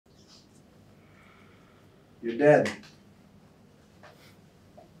You're dead.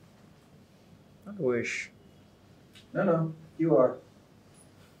 I wish. No, you are.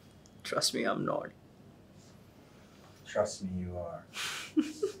 Trust me, I'm not. Trust me, you are.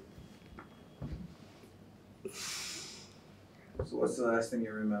 So what's the last thing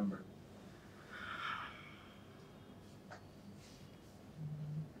you remember?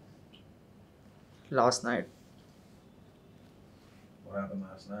 Last night. What happened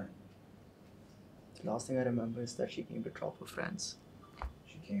last night? The last thing I remember is that she came to drop her friends.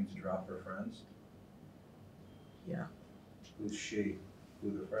 She came to drop her friends? Yeah. Who's she? Who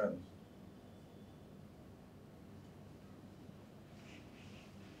are the friends?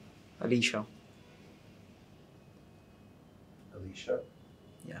 Alicia. Alicia?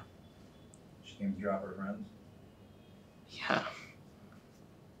 Yeah. She came to drop her friends? Yeah.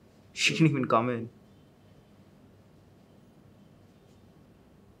 She didn't even come in.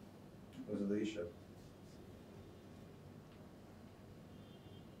 Who's Alicia?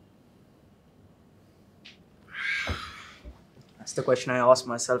 That's the question I ask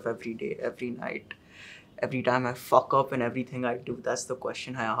myself every day, every night. Every time I fuck up and everything I do, that's the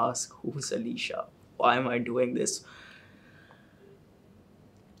question I ask. Who's Alicia? Why am I doing this?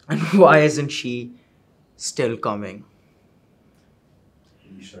 And why isn't she still coming?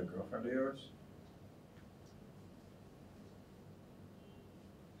 Alicia, a girlfriend of yours?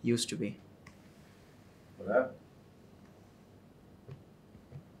 Used to be. What happened?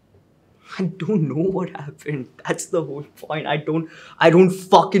 I don't know what happened. That's the whole point. I don't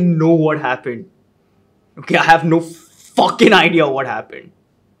fucking know what happened. Okay, I have no fucking idea what happened.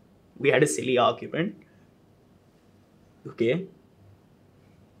 We had a silly argument. Okay.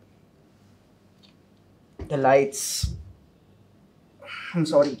 The lights. I'm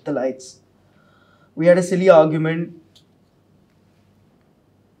sorry, the lights. We had a silly argument.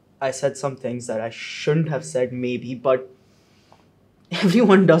 I said some things that I shouldn't have said, maybe, but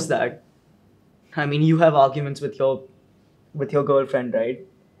everyone does that. I mean, you have arguments with your girlfriend, right?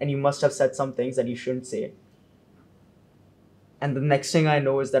 And you must have said some things that you shouldn't say. And the next thing I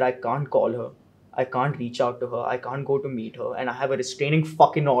know is that I can't call her. I can't reach out to her. I can't go to meet her. And I have a restraining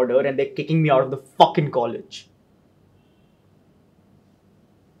fucking order and they're kicking me out of the fucking college.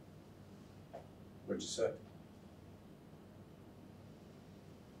 What'd you say?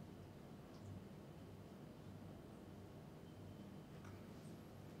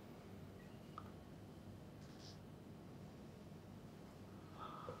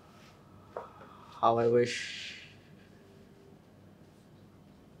 How I wish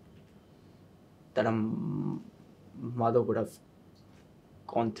that a mother would have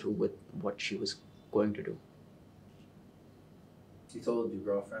gone through with what she was going to do. You told your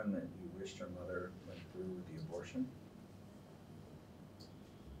girlfriend that you wished her mother went through with the abortion?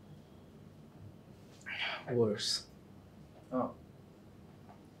 Worse. Oh.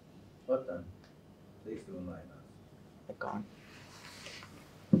 What then? Please do enlighten us. I can't.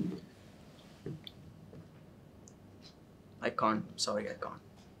 I can't. I'm sorry, I can't.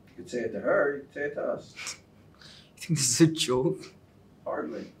 You could say it to her, you could say it to us. You think this is a joke?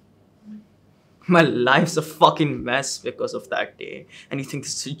 Hardly. My life's a fucking mess because of that day. And you think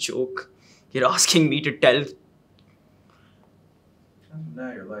this is a joke? You're asking me to tell...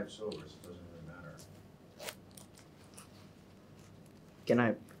 Now your life's over, so it doesn't really matter. Can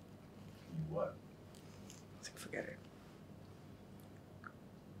I... What? Forget it.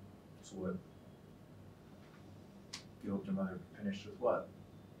 So what? You hoped your mother finished with what?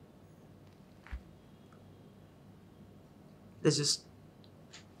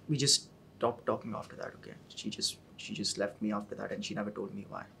 We just stopped talking after that, okay? She just left me after that and she never told me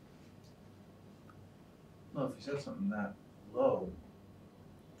why. Well, if you said something that low,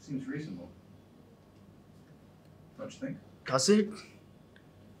 it seems reasonable. Don't you think? Does it?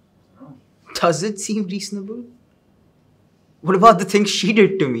 No. Does it seem reasonable? What about the things she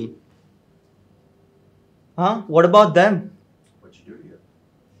did to me? Huh? What about them? What'd you do to you?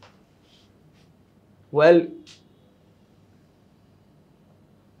 Well,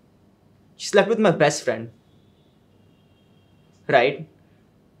 she slept with my best friend. Right?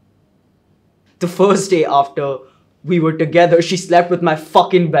 The first day after we were together, she slept with my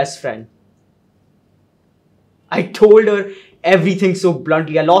fucking best friend. I told her everything so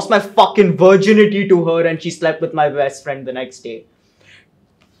bluntly. I lost my fucking virginity to her and she slept with my best friend the next day.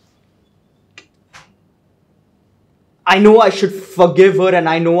 I know I should forgive her and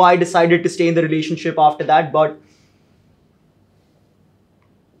I know I decided to stay in the relationship after that, but...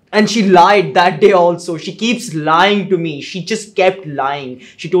 And she lied that day also. She keeps lying to me. She just kept lying.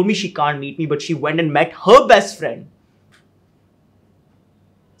 She told me she can't meet me, but she went and met her best friend.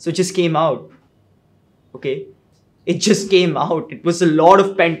 So it just came out. Okay? It just came out. It was a lot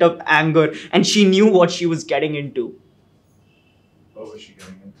of pent up anger, and she knew what she was getting into. What was she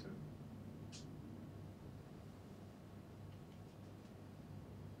getting into?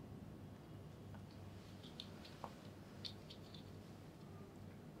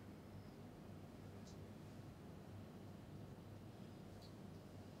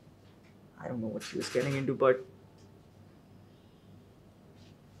 I don't know what she was getting into, but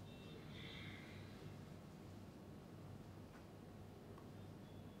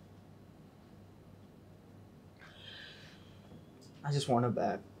I just want her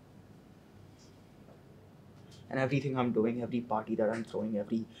back. And everything I'm doing, every party that I'm throwing,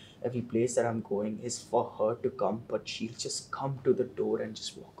 every place that I'm going is for her to come, but she'll just come to the door and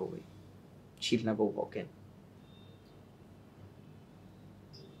just walk away. She'll never walk in.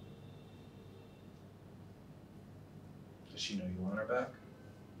 Does she know you want her back?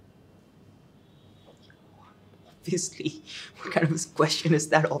 Obviously. What kind of a question is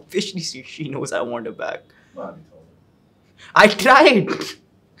that? Obviously she knows I want her back. Well, have you told her? I tried.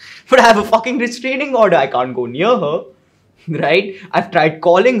 But I have a fucking restraining order. I can't go near her. Right? I've tried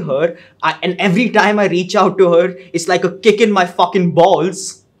calling her. And every time I reach out to her, it's like a kick in my fucking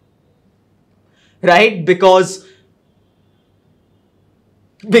balls. Right? Because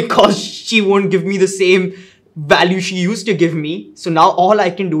she won't give me the same value she used to give me. So now all I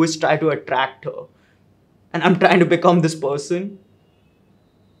can do is try to attract her. And I'm trying to become this person.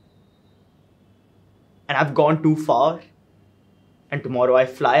 And I've gone too far. And tomorrow I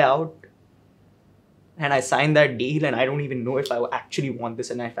fly out. And I sign that deal, and I don't even know if I actually want this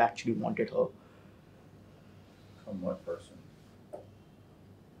and if I actually wanted her. From what person?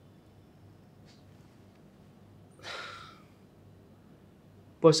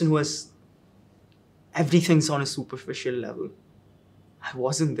 Person who has everything's on a superficial level. I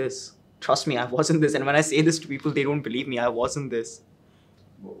wasn't this. Trust me, I wasn't this. And when I say this to people, they don't believe me. I wasn't this.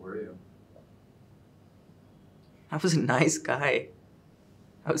 What were you? I was a nice guy.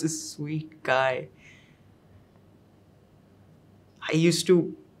 I was a sweet guy. I used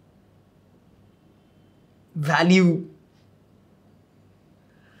to value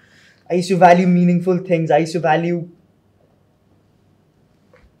meaningful things. I used to value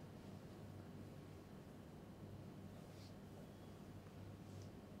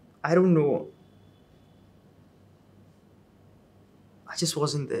I don't know. I just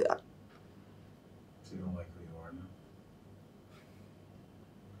wasn't there. So you don't like who you are now?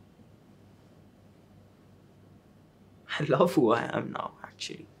 I love who I am now,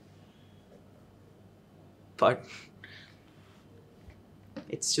 actually. But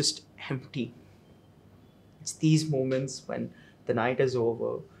it's just empty. It's these moments when the night is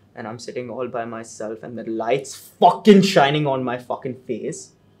over and I'm sitting all by myself and the light's fucking shining on my fucking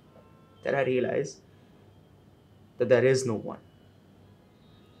face that I realize that there is no one.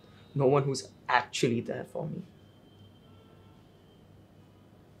 No one who's actually there for me.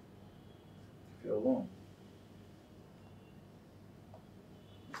 You feel alone.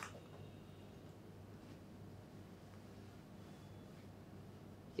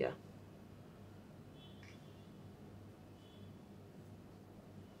 Yeah.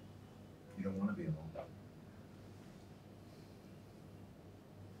 You don't want to be alone.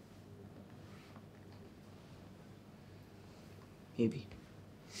 Maybe.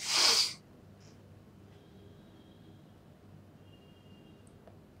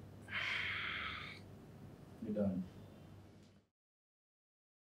 You're done.